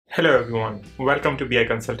Hello everyone, welcome to BI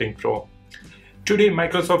Consulting Pro. Today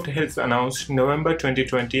Microsoft has announced November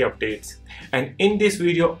 2020 updates, and in this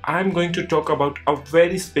video I'm going to talk about a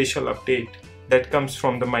very special update that comes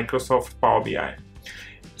from the Microsoft Power BI.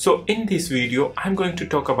 So in this video I'm going to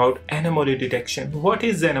talk about anomaly detection. What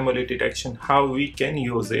is anomaly detection, how we can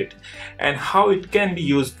use it, and how it can be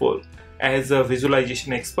useful as a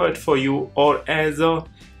visualization expert for you or as a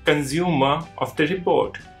consumer of the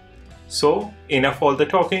report. So enough all the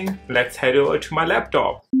talking, let's head over to my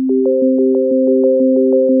laptop.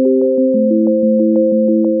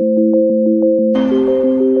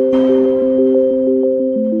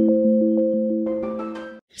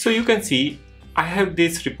 So you can see I have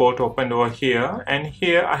this report opened over here, and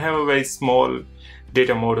here I have a very small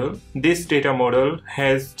data model. This data model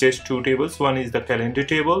has just two tables. One is the calendar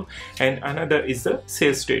table and another is the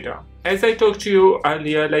sales data. As I talked to you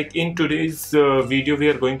earlier, like in today's video we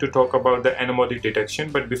are going to talk about the anomaly detection,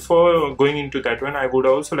 but before going into that one I would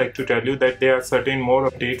also like to tell you that there are certain more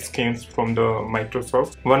updates came from the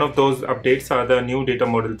Microsoft. One of those updates are the new data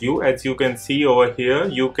model view. As you can see over here,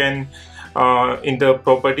 you can in the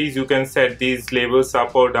properties you can set these labels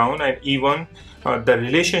up or down, and even the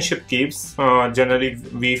relationship keys. Generally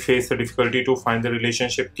we face a difficulty to find the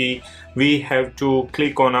relationship key. We have to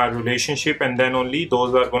click on our relationship and then only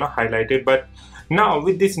those are gonna highlight it. But now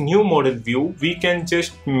with this new model view we can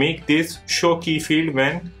just make this show key field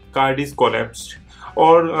when card is collapsed,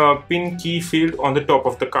 or pin key field on the top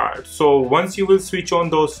of the card. So once you will switch on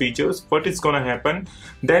those features, what is gonna happen,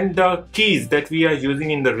 then the keys that we are using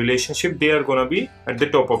in the relationship, they are gonna be at the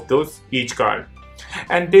top of those each card.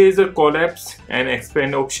 And there is a collapse and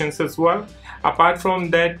expand options as well. Apart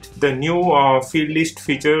from that, the new field list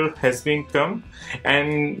feature has been come,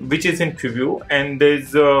 and which is in preview, and there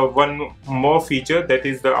is one more feature, that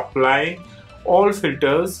is the apply all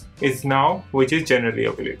filters is now, which is generally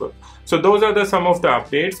available. So those are the some of the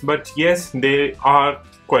updates, but yes, there are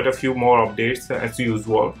quite a few more updates as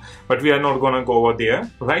usual, but we are not gonna go over there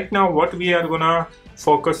right now. What we are gonna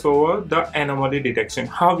focus over the anomaly detection,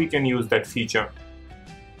 how we can use that feature.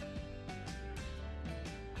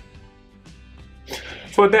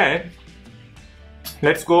 For that,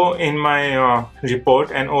 let's go in my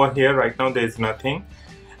report, and over here right now there is nothing.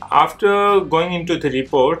 After going into the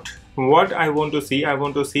report, what I want to see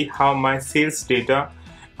how my sales data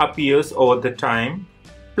appears over the time,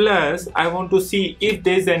 plus I want to see if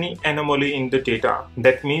there is any anomaly in the data.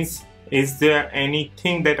 That means, is there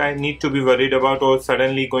anything that I need to be worried about or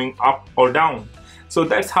suddenly going up or down? So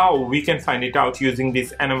that's how we can find it out using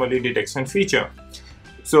this anomaly detection feature.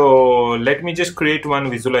 So let me just create one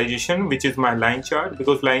visualization, which is my line chart,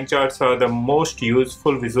 because line charts are the most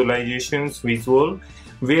useful visualizations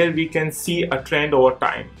where we can see a trend over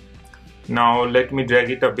time. Now let me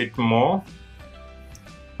drag it a bit more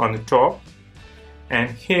on the top,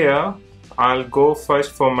 and here I'll go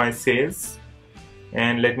first for my sales,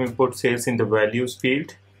 and let me put sales in the values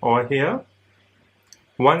field over here.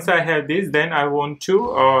 Once I have this, then I want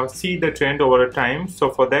to see the trend over a time.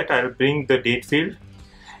 So for that I'll bring the date field,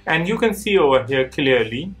 and you can see over here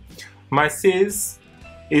clearly my sales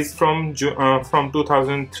is from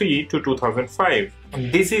 2003 to 2005.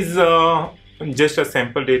 This is just a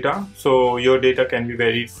sample data, so your data can be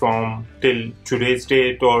varied from till today's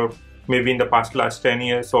date or maybe in the past last 10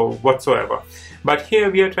 years or whatsoever. But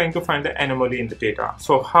here we are trying to find the anomaly in the data.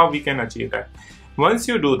 So how we can achieve that? Once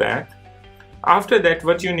you do that, after that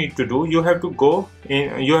what you need to do, you have to go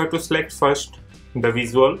in, you have to select first the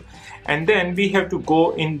visual, and then we have to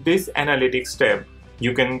go in this analytics tab.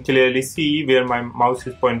 You can clearly see where my mouse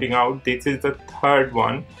is pointing out. This is the third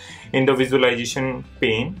one in the visualization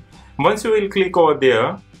pane. Once you will click over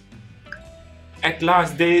there, at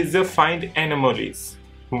last there is a find anomalies.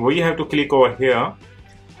 We have to click over here,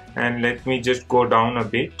 and let me just go down a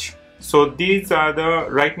bit. So these are the,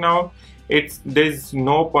 right now there's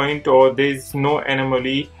no point or there's no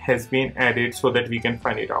anomaly has been added so that we can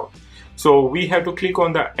find it out. So we have to click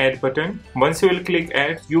on the add button. Once you will click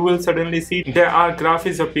add, you will suddenly see there are graph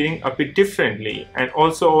is appearing a bit differently, and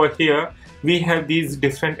also over here we have these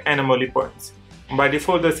different anomaly points. By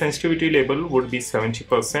default the sensitivity level would be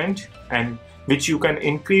 70%, and which you can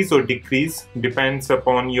increase or decrease, depends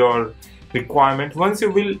upon your requirement. Once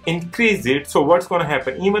you will increase it, so what's going to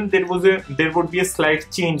happen, even there would be a slight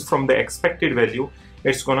change from the expected value,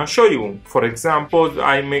 it's going to show you. For example,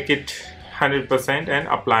 I make it 100% and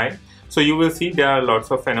apply, so you will see there are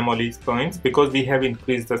lots of anomalies points because we have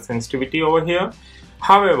increased the sensitivity over here.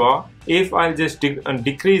 However, if I'll just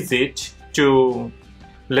decrease it to,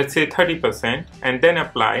 let's say, 30% and then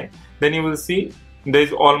apply, then you will see there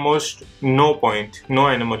is almost no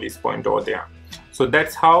anomalies point over there. So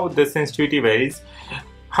that's how the sensitivity varies.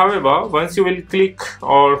 However, once you will click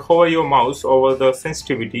or hover your mouse over the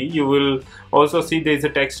sensitivity, you will also see there is a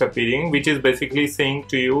text appearing, which is basically saying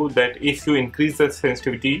to you that if you increase the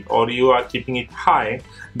sensitivity or you are keeping it high,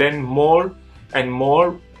 then more and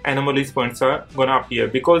more anomalies points are gonna appear,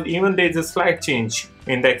 because even there is a slight change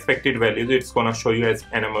in the expected values, it's gonna show you as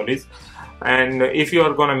anomalies. And if you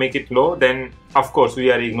are gonna make it low, then of course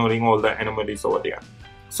we are ignoring all the anomalies over there.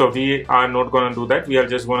 So we are not gonna do that. We are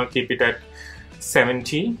just gonna keep it at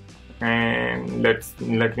 70, and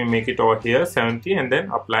let me make it over here 70 and then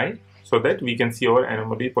apply, so that we can see our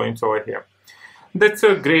anomaly points over here. That's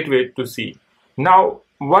a great way to see. Now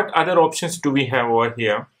what other options do we have over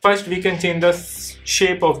here? First, we can change the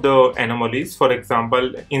shape of the anomalies. For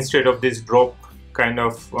example, instead of this drop kind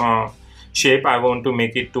of shape, I want to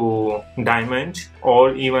make it to diamond,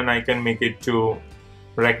 or even I can make it to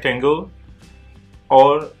rectangle,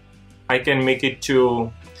 or I can make it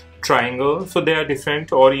to triangle. So they are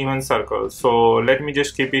different, or even circles. So let me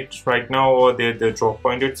just keep it right now over there, the drop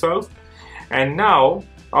point itself. And now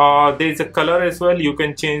there is a color as well. You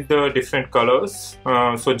can change the different colors.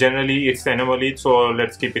 So generally it's anomaly, so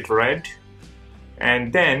let's keep it red.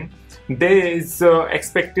 And then there is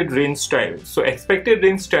expected range style. So expected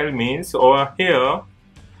range style means over here,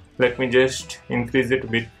 let me just increase it a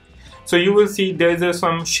bit. So you will see there's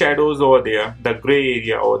some shadows over there, the gray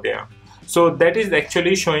area over there. So that is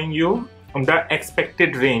actually showing you the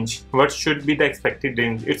expected range. What should be the expected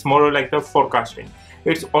range? It's more like the forecasting.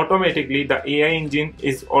 It's automatically, the AI engine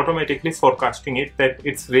is automatically forecasting it, that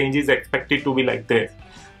its range is expected to be like this.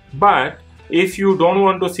 But if you don't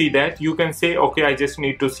want to see that, you can say, okay, I just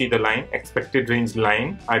need to see the line, expected range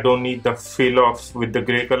line. I don't need the fill of with the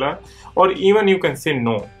gray color. Or even you can say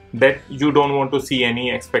no, that you don't want to see any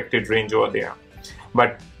expected range over there.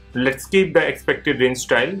 But let's keep the expected range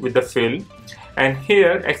style with the fill. And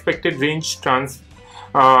here expected range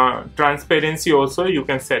transparency also you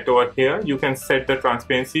can set over here. You can set the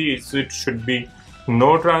transparency. It should be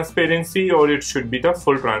no transparency, or it should be the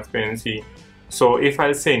full transparency. So if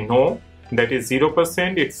I say no, that is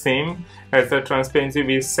 0%, it's same as the transparency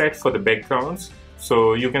we set for the backgrounds.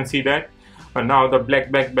 So you can see that now the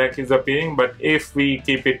black back is appearing. But if we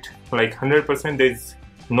keep it like 100%, there is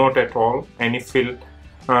not at all any fill,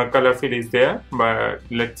 color fill is there. But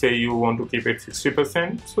let's say you want to keep it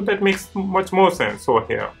 60%, so that makes much more sense over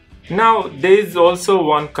here. Now there is also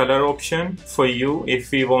one color option for you.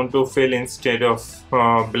 If we want to fill instead of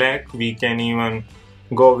black, we can even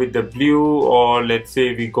go with the blue, or let's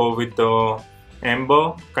say we go with the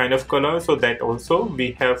amber kind of color. So that also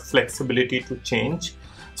we have flexibility to change,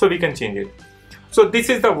 so we can change it. So this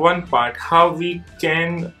is the one part how we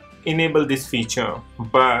can enable this feature.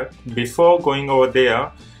 But before going over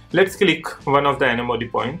there, let's click one of the anomaly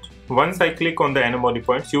point. Once I click on the anomaly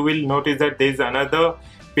points, you will notice that there is another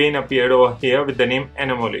pane appeared over here with the name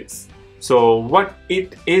anomalies. So what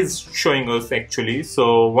it is showing us actually,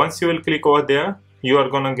 so once you will click over there, you are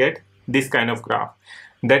gonna get this kind of graph.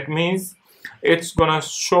 That means it's gonna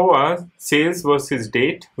show us sales versus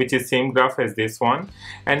date, which is same graph as this one.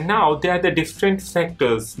 And now there are the different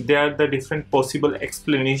factors, there are the different possible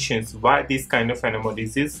explanations why this kind of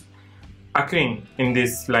anomalies is occurring in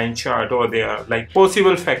this line chart over there, like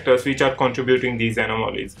possible factors which are contributing these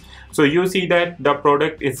anomalies. So you see that the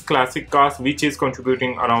product is classic cars, which is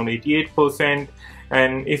contributing around 88%.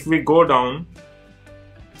 And if we go down,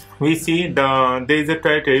 we see there is a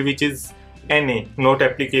territory which is NA, not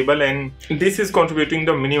applicable, and this is contributing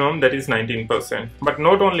the minimum, that is 19%. But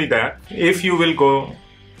not only that, if you will go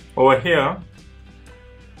over here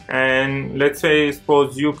and let's say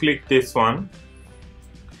suppose you click this one,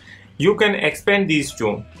 you can expand these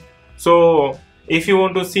two. So if you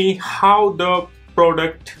want to see how the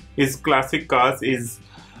product is classic cars is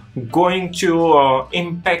going to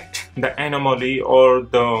impact the anomaly, or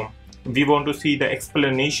we want to see the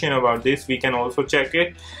explanation about this, we can also check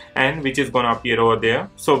it, and which is going to appear over there.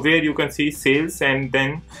 So where you can see sales, and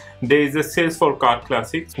then there is a sales for car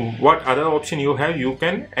classics. What other option you have, you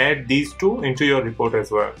can add these two into your report as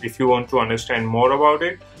well. If you want to understand more about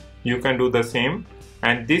it, you can do the same.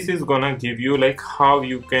 And this is gonna give you like how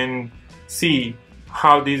you can see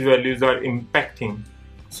how these values are impacting.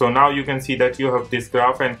 So now you can see that you have this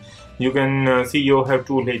graph, and you can see you have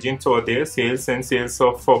two legends over there, sales and sales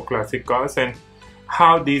for classic cars, and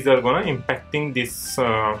how these are gonna impacting this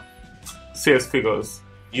sales figures.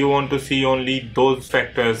 You want to see only those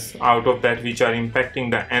factors out of that which are impacting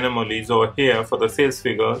the anomalies over here for the sales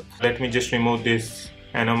figure. Let me just remove this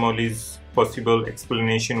anomalies possible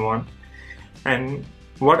explanation one. And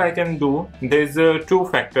what I can do, there's a two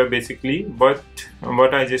factor basically, but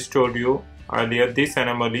what I just told you, earlier, this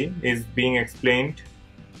anomaly is being explained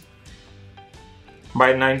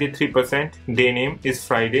by 93%. Day name is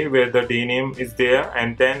Friday, where the day name is there,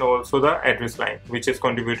 and then also the address line, which is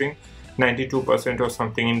contributing 92% or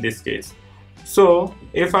something in this case. So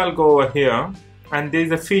if I'll go over here, and there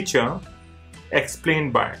is a feature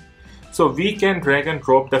explained by, so we can drag and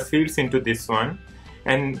drop the fields into this one,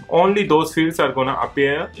 and only those fields are gonna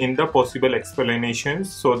appear in the possible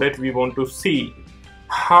explanations, so that we want to see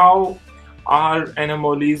how our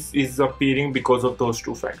anomalies is appearing because of those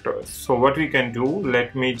two factors. So what we can do,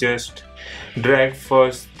 let me just drag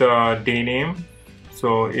first the day name.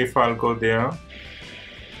 So if I'll go there,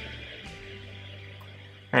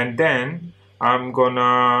 and then I'm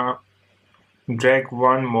gonna drag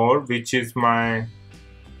one more, which is my,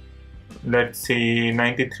 let's say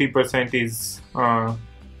 93% is the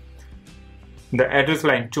address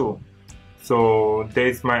line 2. So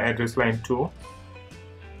there's my address line 2.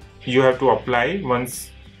 You have to apply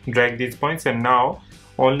once, drag these points, and now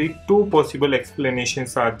only two possible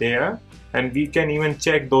explanations are there, and we can even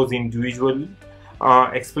check those individual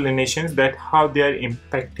explanations, that how they are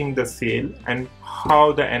impacting the sale and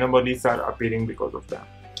how the anomalies are appearing because of them.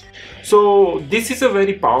 So this is a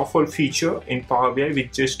very powerful feature in Power BI,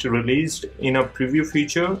 which just released in a preview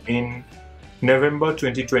feature in November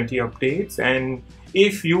 2020 updates. And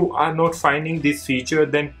if you are not finding this feature,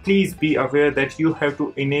 then please be aware that you have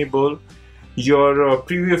to enable your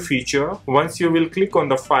preview feature. Once you will click on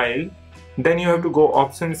the file, then you have to go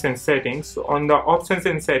options and settings. So on the options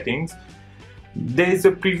and settings, there is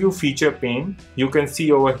a preview feature pane. You can see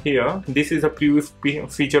over here, this is a preview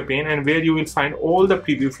feature pane, and where you will find all the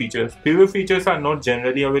preview features. Preview features are not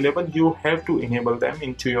generally available. You have to enable them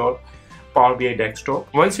into your Power BI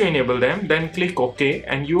desktop. Once you enable them, then click OK,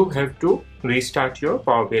 and you have to restart your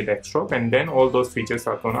Power BI desktop, and then all those features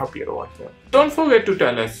are gonna appear over here. Don't forget to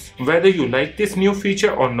tell us whether you like this new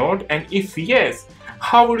feature or not, and if yes,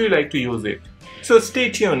 how would you like to use it? So stay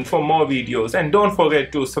tuned for more videos, and don't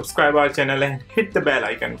forget to subscribe our channel and hit the bell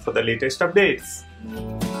icon for the latest updates.